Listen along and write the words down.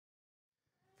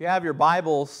If you have your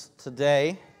Bibles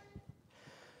today,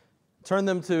 turn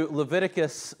them to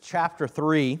Leviticus chapter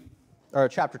 23.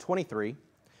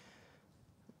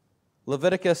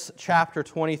 Leviticus chapter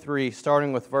 23,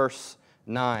 starting with verse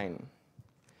 9.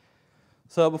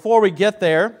 So before we get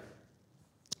there,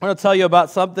 I want to tell you about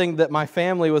something that my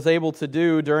family was able to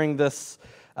do during this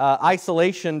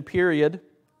isolation period.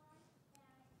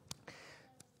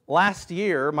 Last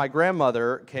year, my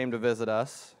grandmother came to visit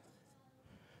us,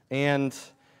 and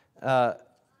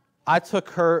I took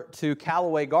her to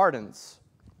Callaway Gardens.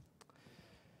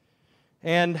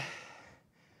 And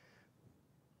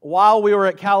while we were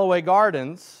at Callaway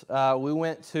Gardens, we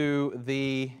went to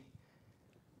the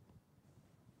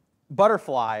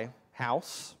butterfly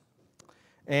house.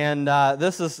 And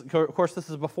this is, of course, this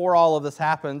is before all of this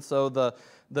happened, so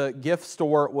the gift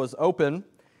store was open.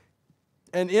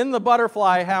 And in the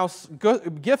butterfly house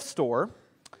gift store,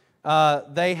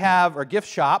 they have, or gift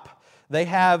shop, they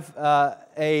have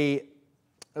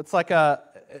it's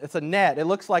a net. It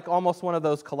looks like almost one of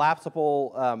those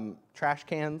collapsible trash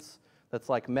cans that's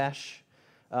like mesh,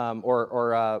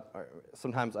 or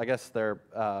sometimes I guess they're,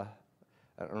 I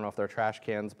don't know if they're trash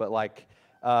cans, but like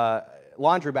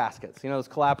laundry baskets, those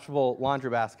collapsible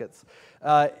laundry baskets.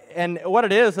 And what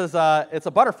it is it's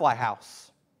a butterfly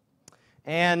house.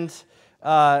 And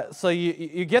so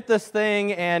you get this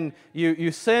thing, and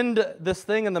you send this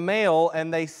thing in the mail,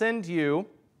 and they send you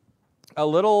a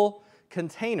little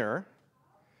container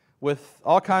with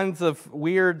all kinds of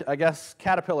weird, I guess,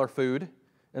 caterpillar food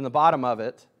in the bottom of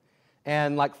it,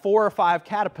 and like 4 or 5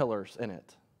 caterpillars in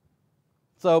it.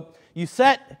 So you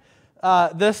set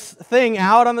this thing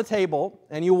out on the table,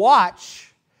 and you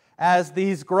watch as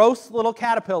these gross little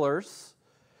caterpillars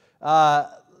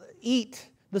eat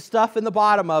the stuff in the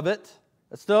bottom of it.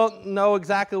 I still don't know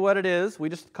exactly what it is. We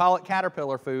just call it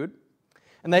caterpillar food.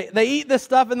 And they eat this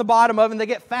stuff in the bottom of it, and they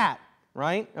get fat,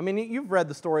 right? I mean, you've read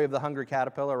the story of the hungry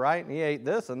caterpillar, right? And he ate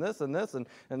this and this and this, and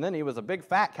then he was a big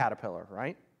fat caterpillar,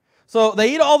 right? So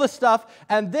they eat all this stuff,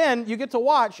 and then you get to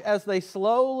watch as they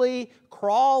slowly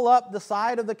crawl up the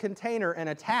side of the container and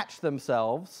attach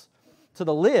themselves to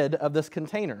the lid of this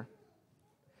container.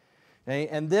 Okay?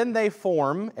 And then they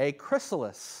form a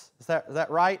chrysalis. Is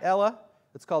that right, Ella?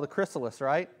 It's called a chrysalis,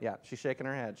 right? Yeah, she's shaking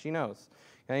her head. She knows.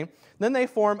 Okay? Then they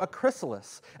form a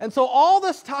chrysalis. And so all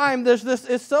this time, there's this,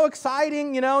 it's so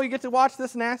exciting, you get to watch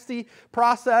this nasty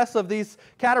process of these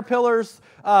caterpillars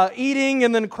eating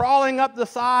and then crawling up the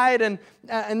side and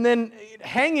then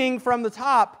hanging from the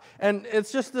top. And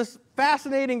it's just this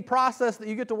fascinating process that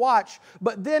you get to watch.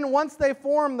 But then once they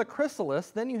form the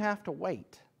chrysalis, then you have to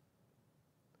wait.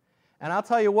 And I'll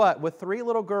tell you what, with 3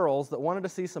 little girls that wanted to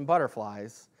see some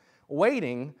butterflies,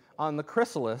 waiting on the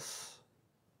chrysalis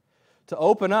to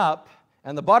open up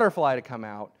and the butterfly to come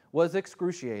out was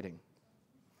excruciating.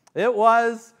 It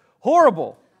was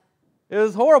horrible. It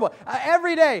was horrible.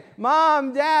 Every day,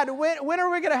 Mom, Dad, when are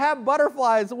we going to have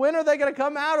butterflies? When are they going to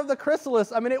come out of the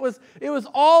chrysalis? I mean, it was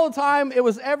all the time. It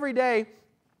was every day.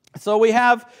 So we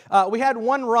had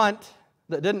one runt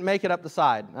that didn't make it up the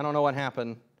side. I don't know what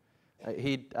happened. I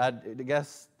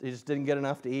guess he just didn't get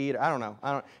enough to eat. I don't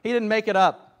know. He didn't make it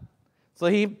up. So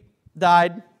he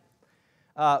died.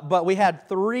 But we had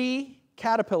 3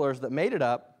 caterpillars that made it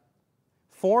up,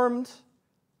 formed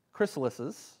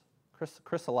chrysalises,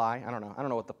 chrysali, I don't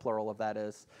know what the plural of that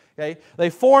is. Okay? They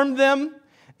formed them,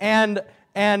 and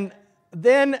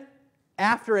then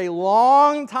after a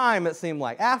long time, it seemed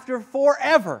like, after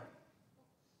forever,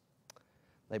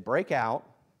 they break out,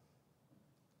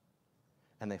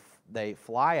 and they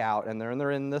fly out, and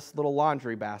they're in this little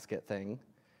laundry basket thing,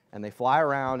 and they fly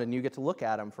around, and you get to look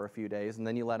at them for a few days, and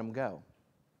then you let them go.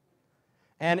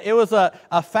 And it was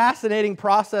a fascinating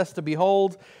process to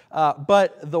behold,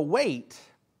 but the wait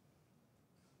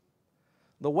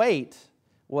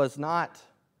was not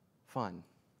fun.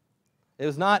 It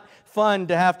was not fun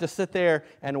to have to sit there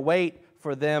and wait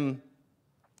for them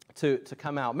to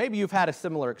come out. Maybe you've had a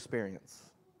similar experience.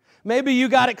 Maybe you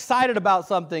got excited about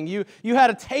something. You had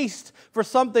a taste for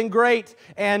something great,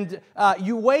 and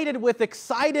you waited with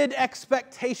excited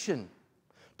expectation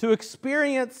to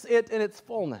experience it in its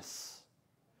fullness.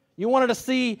 You wanted to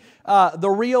see the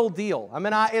real deal. I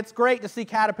mean, it's great to see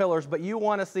caterpillars, but you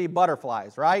want to see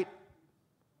butterflies, right?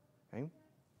 Okay.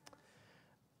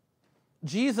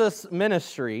 Jesus'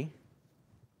 ministry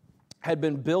had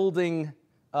been building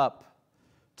up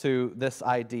to this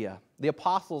idea. The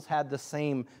apostles had the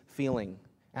same feeling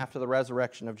after the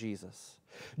resurrection of Jesus.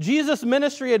 Jesus'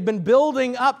 ministry had been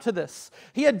building up to this.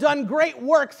 He had done great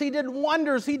works. He did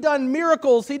wonders. He'd done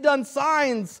miracles. He'd done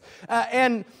signs.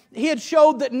 And he had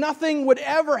showed that nothing would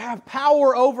ever have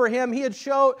power over him. He had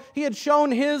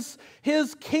shown his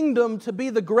kingdom to be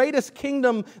the greatest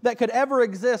kingdom that could ever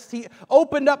exist. He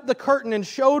opened up the curtain and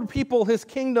showed people his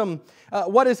kingdom,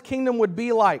 what his kingdom would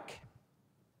be like.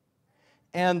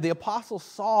 And the apostles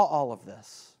saw all of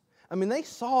this. I mean, they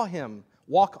saw him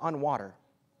walk on water.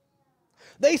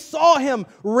 They saw him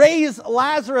raise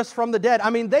Lazarus from the dead. I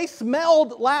mean, they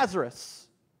smelled Lazarus.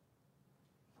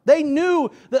 They knew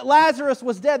that Lazarus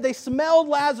was dead. They smelled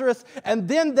Lazarus, and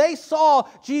then they saw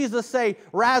Jesus say,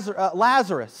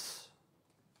 Lazarus,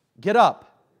 get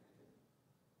up.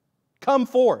 Come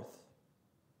forth.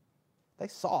 They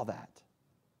saw that.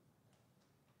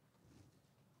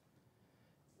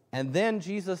 And then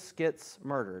Jesus gets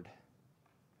murdered.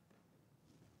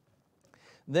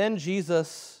 Then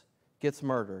Jesus gets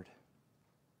murdered.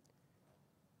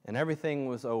 And everything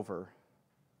was over.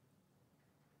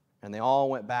 And they all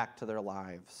went back to their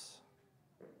lives.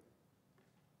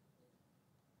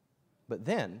 But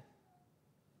then,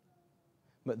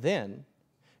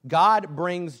 God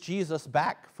brings Jesus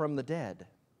back from the dead.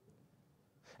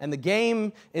 And the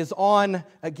game is on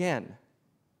again.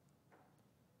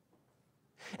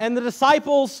 And the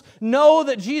disciples know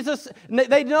that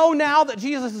they know now that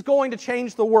Jesus is going to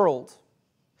change the world.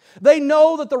 They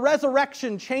know that the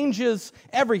resurrection changes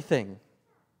everything.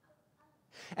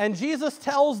 And Jesus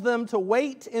tells them to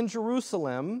wait in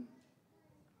Jerusalem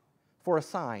for a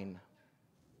sign.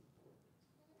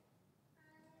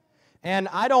 And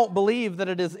I don't believe that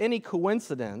it is any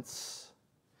coincidence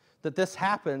that this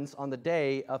happens on the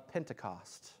day of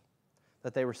Pentecost,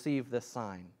 that they receive this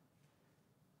sign.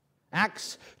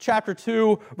 Acts chapter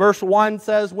 2, verse 1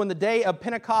 says, when the day of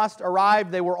Pentecost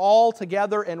arrived, they were all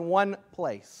together in one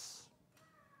place.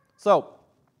 So,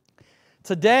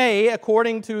 today,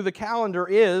 according to the calendar,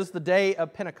 is the day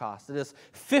of Pentecost. It is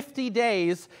 50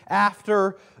 days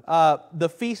after the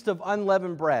Feast of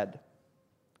Unleavened Bread.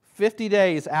 50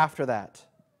 days after that.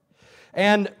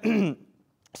 And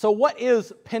so what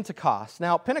is Pentecost?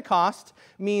 Now, Pentecost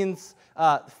means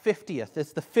 50th.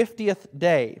 It's the 50th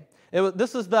day.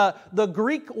 This is the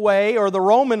Greek way or the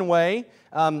Roman way,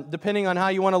 depending on how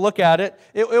you want to look at it.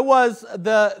 It was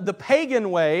the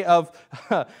pagan way of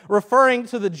referring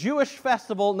to the Jewish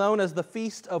festival known as the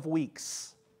Feast of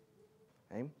Weeks.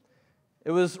 Okay?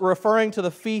 It was referring to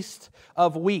the Feast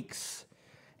of Weeks.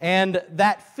 And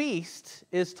that feast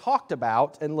is talked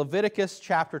about in Leviticus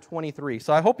chapter 23.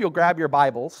 So I hope you'll grab your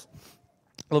Bibles.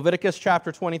 Leviticus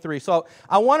chapter 23. So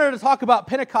I wanted to talk about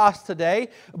Pentecost today,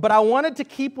 but I wanted to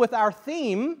keep with our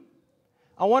theme.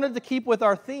 I wanted to keep with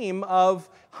our theme of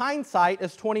hindsight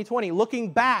is 2020,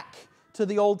 looking back to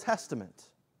the Old Testament.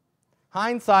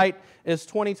 Hindsight is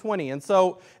 2020. And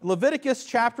so Leviticus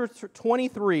chapter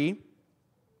 23,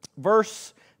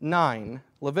 verse 9.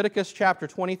 Leviticus chapter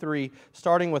 23,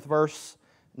 starting with verse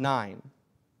 9.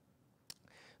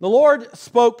 The Lord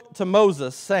spoke to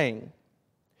Moses, saying,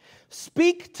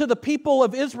 speak to the people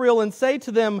of Israel and say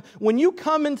to them, when you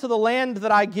come into the land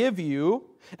that I give you,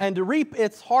 and reap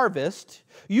its harvest,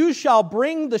 you shall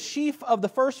bring the sheaf of the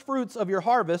firstfruits of your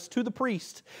harvest to the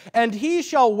priest, and he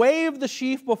shall wave the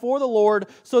sheaf before the Lord,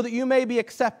 so that you may be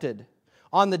accepted.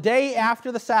 On the day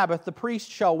after the Sabbath, the priest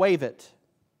shall wave it.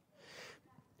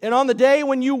 And on the day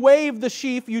when you wave the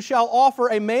sheaf, you shall offer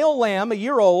a male lamb, a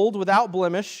year old, without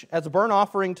blemish, as a burnt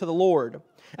offering to the Lord.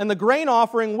 And the grain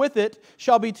offering with it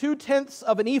shall be 2/10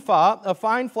 of an ephah of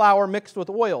fine flour mixed with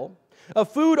oil, a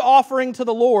food offering to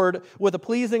the Lord with a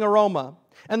pleasing aroma.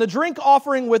 And the drink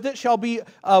offering with it shall be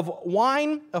of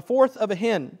wine, 1/4 of a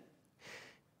hin.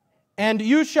 And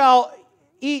you shall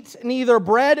eat neither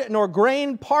bread nor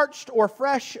grain, parched or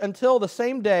fresh, until the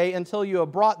same day, until you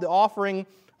have brought the offering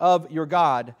of your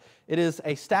God. It is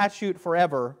a statute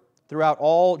forever throughout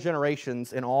all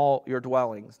generations in all your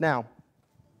dwellings. Now,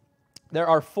 there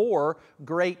are 4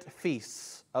 great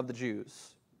feasts of the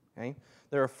Jews. Okay?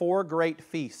 There are 4 great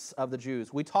feasts of the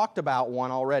Jews. We talked about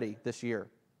one already this year.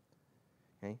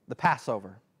 Okay? The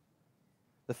Passover.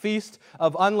 The Feast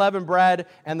of Unleavened Bread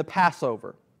and the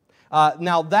Passover.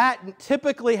 Now that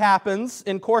typically happens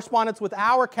in correspondence with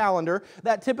our calendar.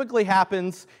 That typically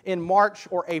happens in March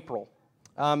or April.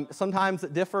 Sometimes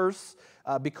it differs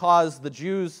because the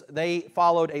Jews, they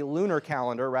followed a lunar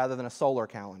calendar rather than a solar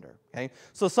calendar. Okay?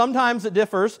 So sometimes it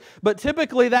differs, but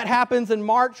typically that happens in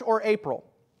March or April.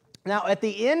 Now, at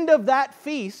the end of that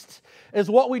feast is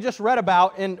what we just read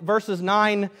about in verses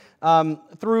 9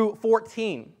 through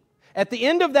 14. At the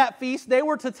end of that feast, they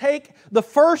were to take the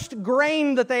first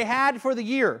grain that they had for the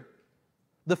year,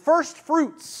 the first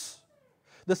fruits,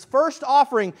 this first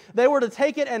offering. They were to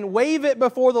take it and wave it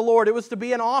before the Lord. It was to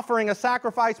be an offering, a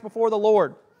sacrifice before the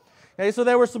Lord. Okay, so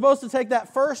they were supposed to take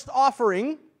that first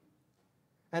offering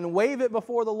and wave it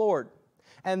before the Lord.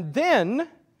 And then,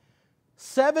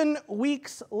 7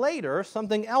 weeks later,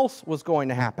 something else was going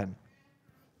to happen.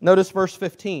 Notice verse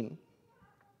 15.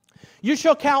 You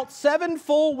shall count 7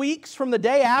 full weeks from the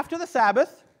day after the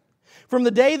Sabbath, from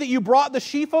the day that you brought the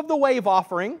sheaf of the wave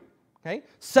offering. Okay,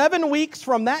 7 weeks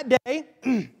from that day,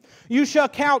 you shall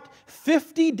count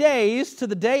 50 days to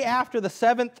the day after the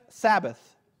 7th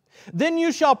Sabbath. Then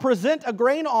you shall present a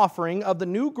grain offering of the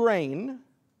new grain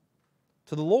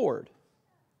to the Lord.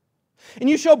 And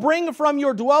you shall bring from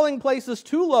your dwelling places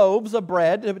 2 loaves of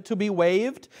bread to be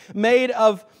waved, made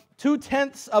of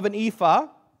 2/10 of an ephah.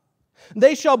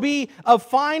 They shall be of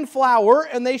fine flour,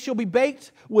 and they shall be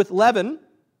baked with leaven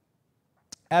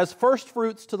as first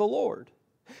fruits to the Lord.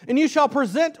 And you shall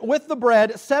present with the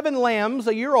bread 7 lambs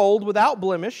a year old without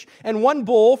blemish, and 1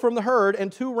 bull from the herd,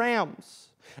 and 2 rams.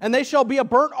 And they shall be a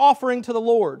burnt offering to the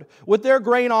Lord, with their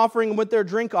grain offering and with their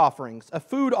drink offerings, a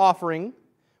food offering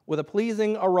with a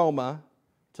pleasing aroma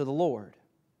to the Lord.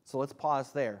 So let's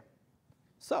pause there.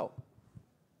 So,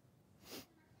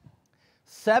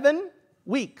 7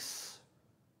 weeks,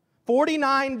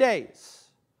 49 days,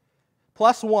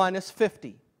 plus 1 is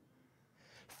 50.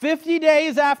 50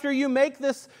 days after you make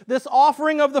this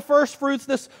offering of the first fruits,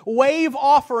 this wave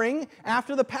offering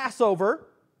after the Passover,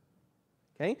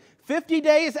 okay, 50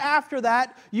 days after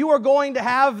that, you are going to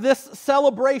have this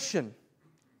celebration.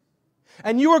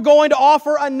 And you are going to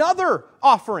offer another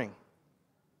offering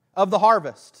of the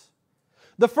harvest.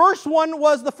 The first one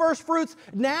was the first fruits.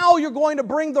 Now you're going to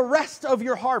bring the rest of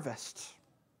your harvest.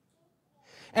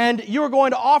 And you are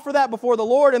going to offer that before the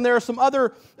Lord. And there are some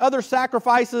other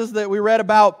sacrifices that we read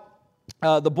about.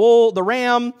 The bull, the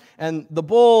ram, and the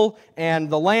bull, and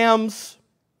the lambs,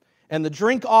 and the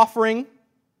drink offering.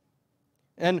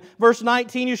 And verse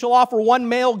 19, you shall offer 1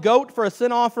 male goat for a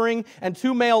sin offering, and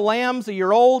 2 male lambs a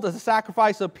year old as a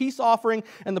sacrifice of peace offering.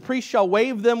 And the priest shall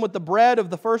wave them with the bread of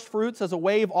the first fruits as a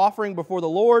wave offering before the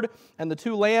Lord, and the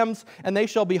 2 lambs, and they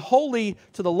shall be holy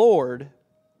to the Lord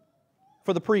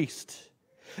for the priest.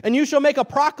 And you shall make a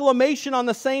proclamation on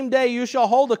the same day. You shall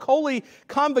hold a holy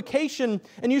convocation,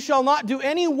 and you shall not do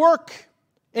any work,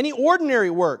 any ordinary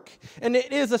work. And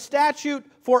it is a statute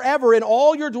forever in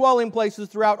all your dwelling places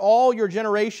throughout all your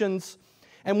generations.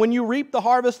 And when you reap the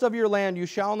harvest of your land, you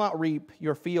shall not reap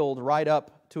your field right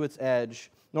up to its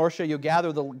edge, nor shall you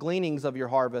gather the gleanings of your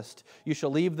harvest. You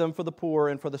shall leave them for the poor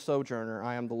and for the sojourner.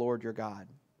 I am the Lord your God.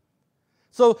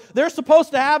 So they're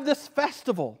supposed to have this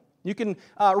festival. You can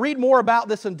read more about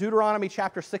this in Deuteronomy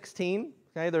chapter 16.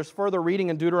 Okay, there's further reading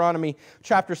in Deuteronomy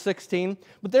chapter 16.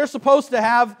 But they're supposed to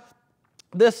have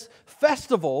this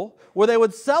festival where they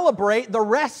would celebrate the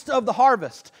rest of the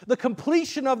harvest, the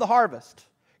completion of the harvest.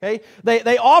 Okay,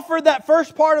 they offered that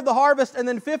first part of the harvest, and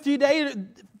then 50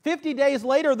 days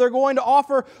later, they're going to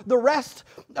offer the rest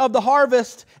of the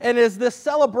harvest, and it is this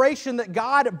celebration that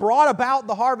God brought about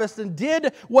the harvest and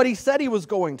did what He said He was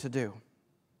going to do.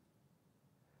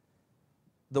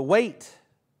 The wait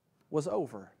was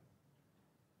over.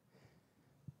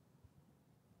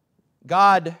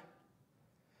 God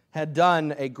had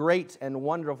done a great and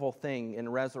wonderful thing in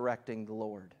resurrecting the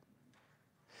Lord.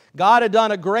 God had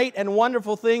done a great and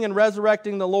wonderful thing in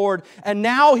resurrecting the Lord, and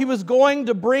now He was going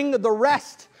to bring the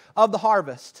rest of the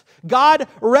harvest. God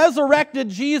resurrected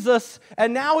Jesus,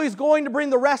 and now He's going to bring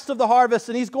the rest of the harvest,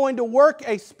 and He's going to work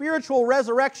a spiritual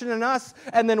resurrection in us,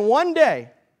 and then one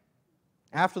day,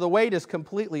 after the wait is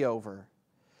completely over,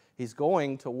 He's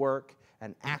going to work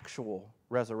an actual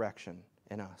resurrection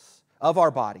in us of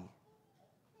our body.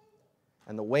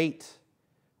 And the wait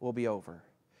will be over.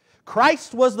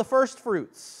 Christ was the first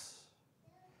fruits,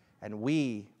 and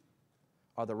we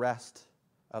are the rest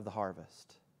of the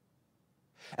harvest.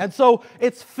 And so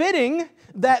it's fitting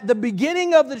that the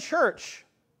beginning of the church,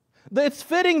 it's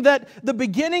fitting that the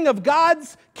beginning of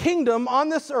God's kingdom on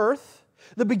this earth,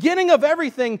 the beginning of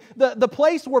everything, the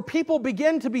place where people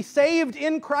begin to be saved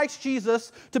in Christ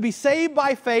Jesus, to be saved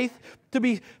by faith, to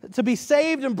be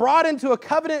saved and brought into a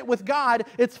covenant with God,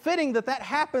 it's fitting that that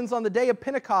happens on the day of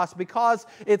Pentecost, because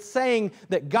it's saying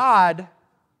that God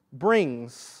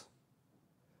brings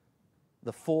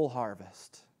the full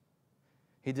harvest.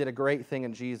 He did a great thing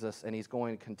in Jesus, and He's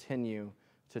going to continue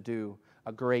to do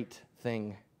a great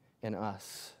thing in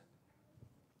us.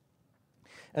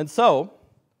 And so,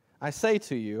 I say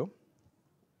to you,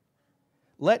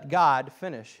 let God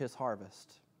finish His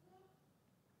harvest.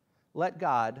 Let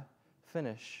God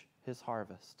finish His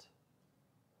harvest.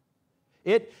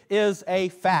 It is a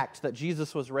fact that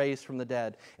Jesus was raised from the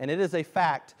dead, and it is a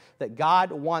fact that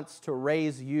God wants to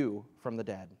raise you from the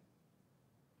dead.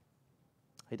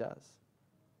 He does.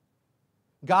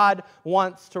 God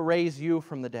wants to raise you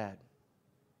from the dead,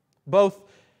 both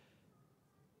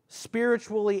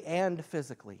spiritually and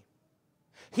physically.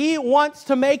 He wants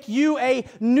to make you a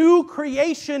new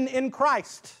creation in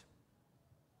Christ.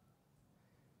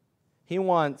 He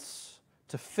wants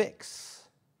to fix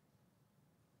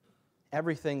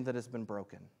everything that has been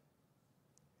broken.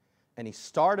 And He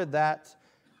started that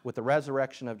with the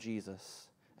resurrection of Jesus,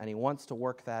 and He wants to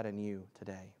work that in you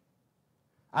today.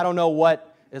 I don't know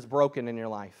what is broken in your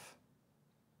life.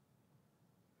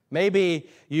 Maybe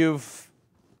you've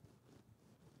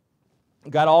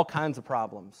got all kinds of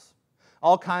problems,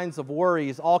 all kinds of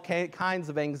worries, all kinds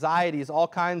of anxieties, all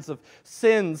kinds of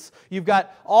sins. You've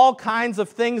got all kinds of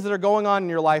things that are going on in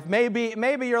your life. Maybe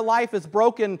your life is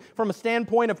broken from a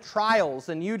standpoint of trials,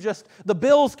 and the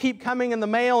bills keep coming in the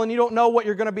mail and you don't know what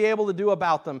you're going to be able to do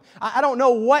about them. I don't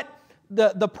know what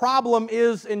the problem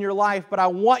is in your life, but I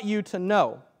want you to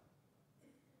know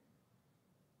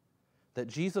that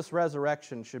Jesus'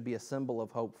 resurrection should be a symbol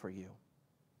of hope for you,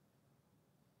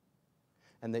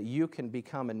 and that you can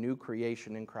become a new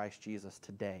creation in Christ Jesus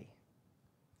today.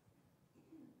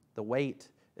 The wait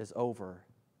is over.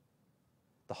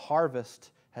 The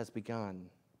harvest has begun.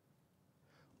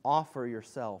 Offer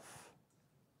yourself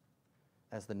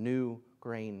as the new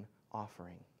grain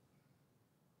offering.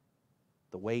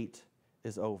 The wait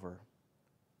is over.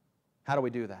 How do we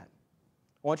do that?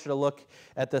 I want you to look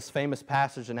at this famous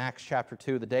passage in Acts chapter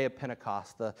 2, the day of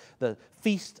Pentecost, the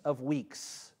Feast of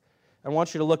Weeks. I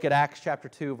want you to look at Acts chapter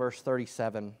 2, verse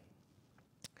 37.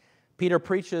 Peter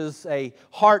preaches a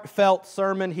heartfelt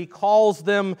sermon. He calls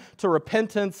them to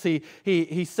repentance.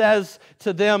 He says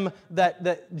to them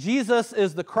that Jesus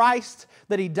is the Christ,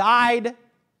 that He died,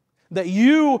 that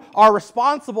you are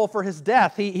responsible for His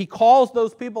death. He calls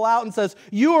those people out and says,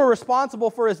 you are responsible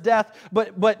for His death.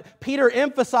 But Peter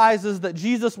emphasizes that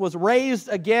Jesus was raised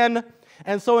again.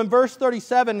 And so in verse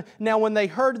 37, now when they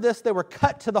heard this, they were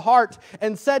cut to the heart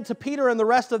and said to Peter and the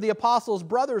rest of the apostles,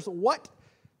 brothers, what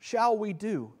shall we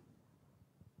do?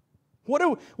 What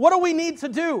do we need to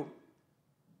do?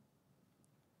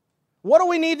 What do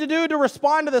we need to do to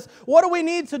respond to this? What do we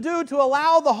need to do to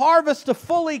allow the harvest to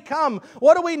fully come?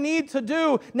 What do we need to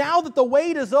do now that the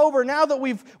wait is over, now that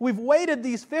we've waited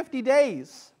these 50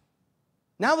 days?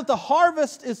 Now that the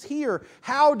harvest is here,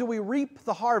 how do we reap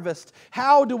the harvest?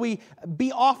 How do we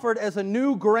be offered as a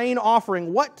new grain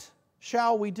offering? What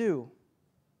shall we do?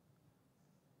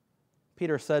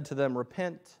 Peter said to them,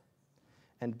 repent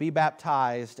and be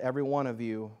baptized, every one of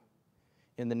you,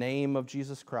 in the name of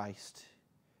Jesus Christ,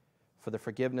 for the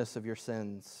forgiveness of your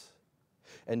sins,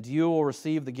 and you will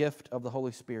receive the gift of the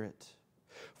Holy Spirit.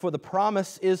 For the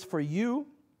promise is for you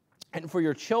and for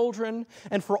your children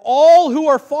and for all who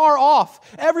are far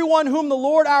off, everyone whom the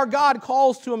Lord our God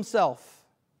calls to Himself.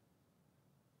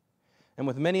 And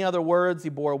with many other words he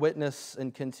bore witness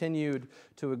and continued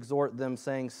to exhort them,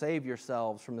 saying, save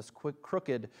yourselves from this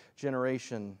crooked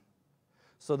generation.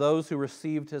 So those who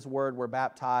received His word were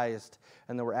baptized,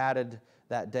 and there were added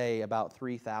that day about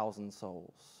 3,000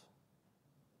 souls.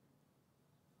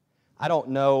 I don't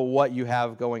know what you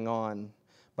have going on,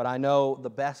 but I know the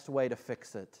best way to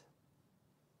fix it.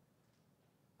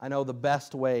 I know the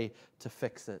best way to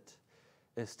fix it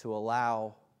is to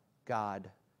allow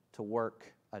God to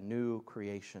work a new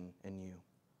creation in you,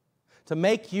 to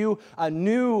make you a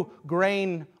new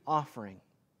grain offering,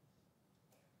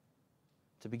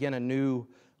 to begin a new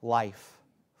life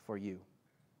for you.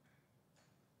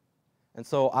 And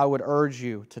so I would urge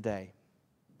you today,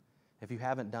 if you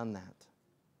haven't done that,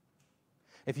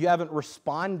 if you haven't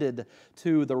responded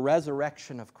to the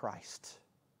resurrection of Christ,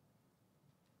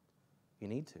 you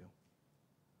need to.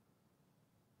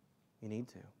 You need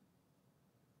to.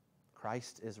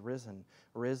 Christ is risen,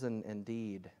 risen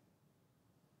indeed.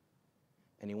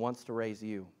 And He wants to raise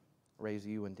you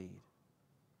indeed.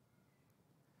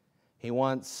 He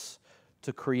wants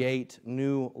to create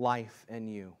new life in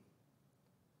you.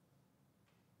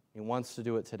 He wants to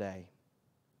do it today.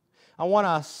 I want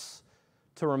us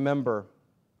to remember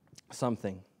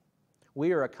something.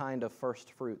 We are a kind of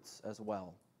first fruits as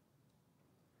well.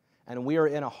 And we are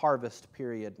in a harvest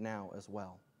period now as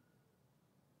well.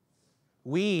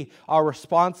 We are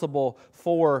responsible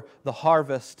for the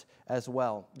harvest as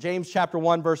well. James chapter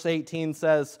 1 verse 18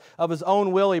 says, of His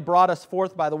own will He brought us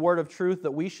forth by the word of truth,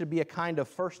 that we should be a kind of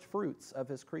first fruits of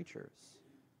His creatures.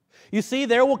 You see,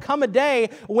 there will come a day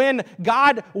when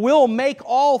God will make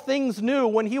all things new,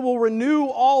 when He will renew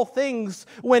all things,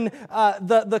 when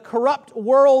the corrupt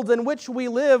world in which we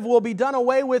live will be done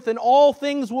away with and all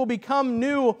things will become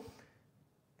new.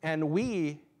 And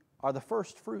we are the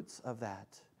first fruits of that.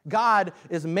 God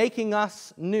is making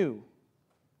us new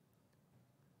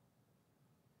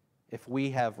if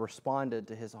we have responded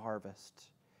to His harvest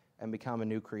and become a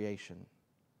new creation.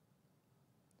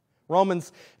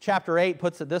 Romans chapter 8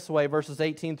 puts it this way, verses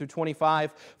 18 through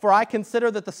 25. For I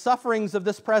consider that the sufferings of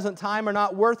this present time are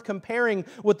not worth comparing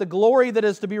with the glory that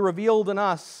is to be revealed in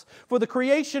us. For the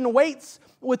creation waits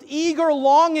with eager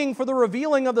longing for the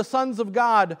revealing of the sons of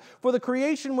God. For the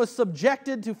creation was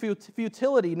subjected to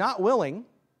futility, not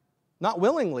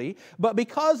willingly, but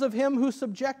because of Him who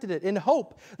subjected it, in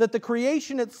hope that the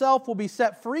creation itself will be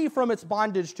set free from its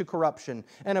bondage to corruption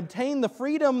and obtain the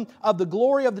freedom of the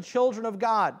glory of the children of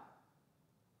God.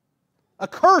 A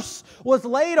curse was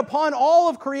laid upon all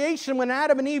of creation when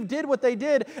Adam and Eve did what they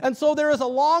did, and so there is a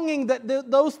longing that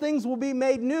those things will be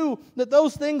made new, that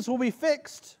those things will be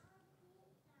fixed.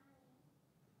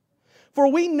 For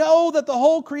we know that the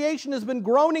whole creation has been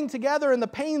groaning together in the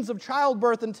pains of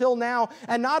childbirth until now,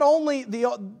 and not only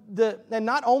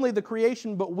the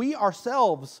creation, but we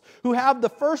ourselves, who have the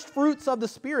first fruits of the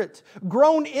Spirit,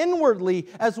 groan inwardly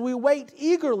as we wait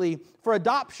eagerly for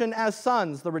adoption as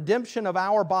sons, the redemption of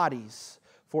our bodies.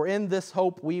 For in this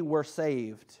hope we were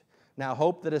saved. Now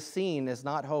hope that is seen is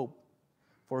not hope.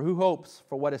 For who hopes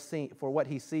for what is seen, for what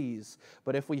he sees?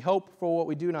 But if we hope for what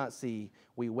we do not see,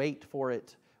 we wait for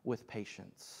it with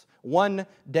patience. One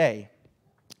day,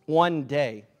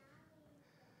 the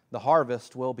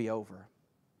harvest will be over.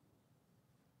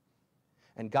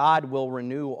 And God will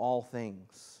renew all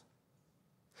things.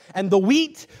 And the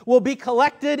wheat will be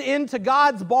collected into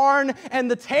God's barn, and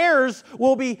the tares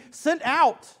will be sent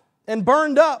out and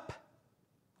burned up.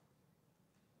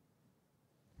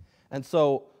 And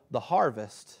so the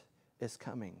harvest is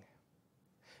coming.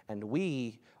 And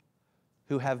we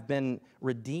who have been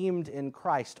redeemed in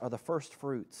Christ are the first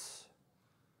fruits.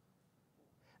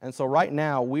 And so right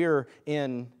now we're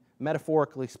in,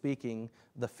 metaphorically speaking,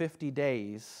 the 50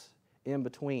 days in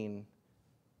between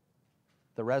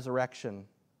the resurrection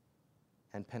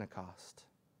and Pentecost.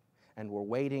 And we're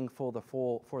waiting for the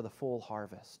full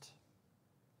harvest.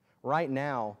 Right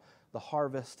now, the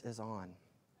harvest is on.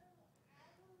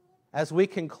 As we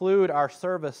conclude our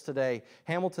service today,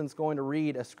 Hamilton's going to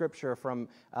read a scripture from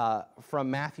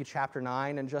Matthew chapter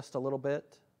 9 in just a little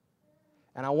bit.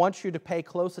 And I want you to pay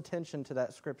close attention to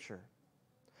that scripture.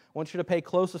 I want you to pay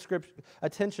close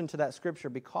attention to that scripture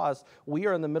because we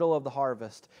are in the middle of the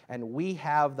harvest and we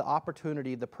have the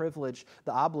opportunity, the privilege,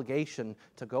 the obligation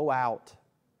to go out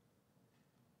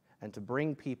and to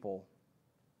bring people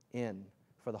in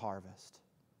for the harvest.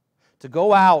 To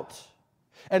go out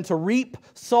and to reap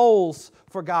souls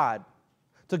for God.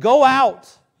 To go out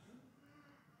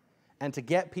and to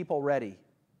get people ready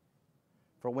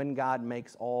for when God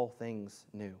makes all things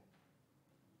new.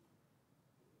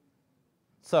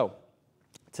 So,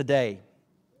 today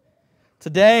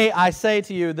I say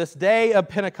to you, this day of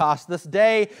Pentecost, this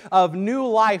day of new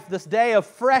life, this day of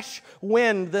fresh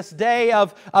wind, this day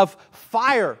of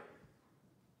fire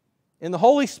in the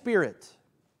Holy Spirit,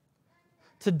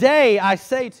 today I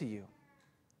say to you,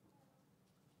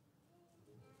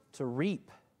 to reap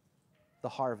the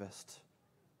harvest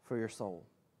for your soul.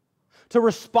 To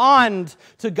respond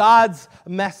to God's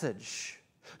message.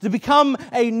 To become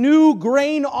a new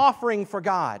grain offering for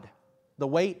God. The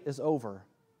wait is over.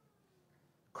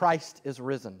 Christ is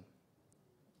risen.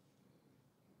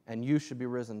 And you should be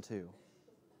risen too.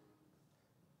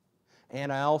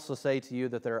 And I also say to you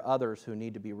that there are others who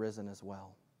need to be risen as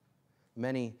well.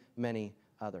 Many, many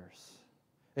others.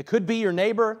 It could be your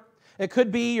neighbor. It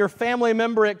could be your family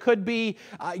member. It could be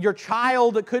your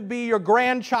child. It could be your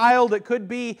grandchild. It could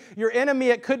be your enemy.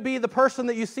 It could be the person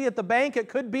that you see at the bank. It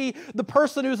could be the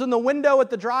person who's in the window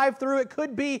at the drive-thru. It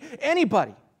could be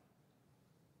anybody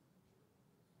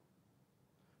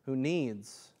who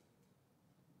needs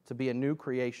to be a new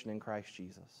creation in Christ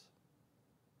Jesus.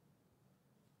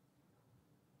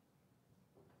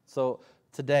 So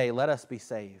today, let us be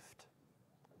saved.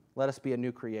 Let us be a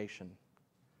new creation.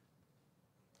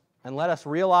 And let us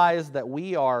realize that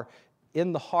we are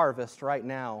in the harvest right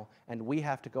now, and we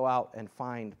have to go out and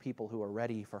find people who are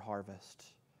ready for harvest,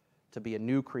 to be a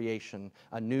new creation,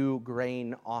 a new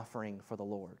grain offering for the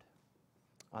Lord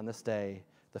on this day,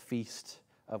 the Feast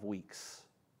of Weeks.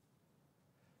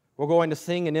 We're going to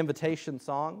sing an invitation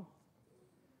song.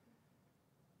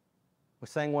 We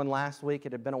sang one last week.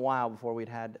 It had been a while before we'd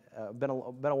had been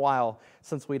a while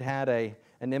since we'd had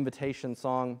an invitation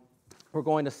song. We're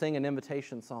going to sing an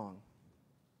invitation song.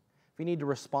 If you need to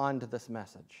respond to this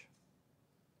message,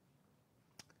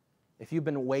 if you've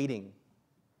been waiting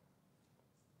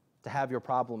to have your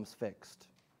problems fixed,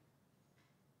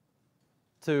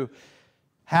 to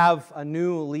have a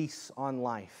new lease on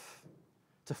life,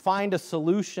 to find a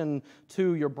solution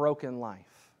to your broken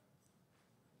life,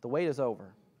 the wait is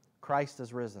over. Christ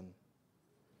is risen,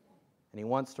 and He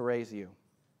wants to raise you.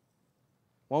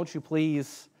 Won't you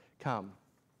please come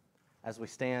as we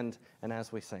stand and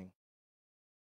as we sing?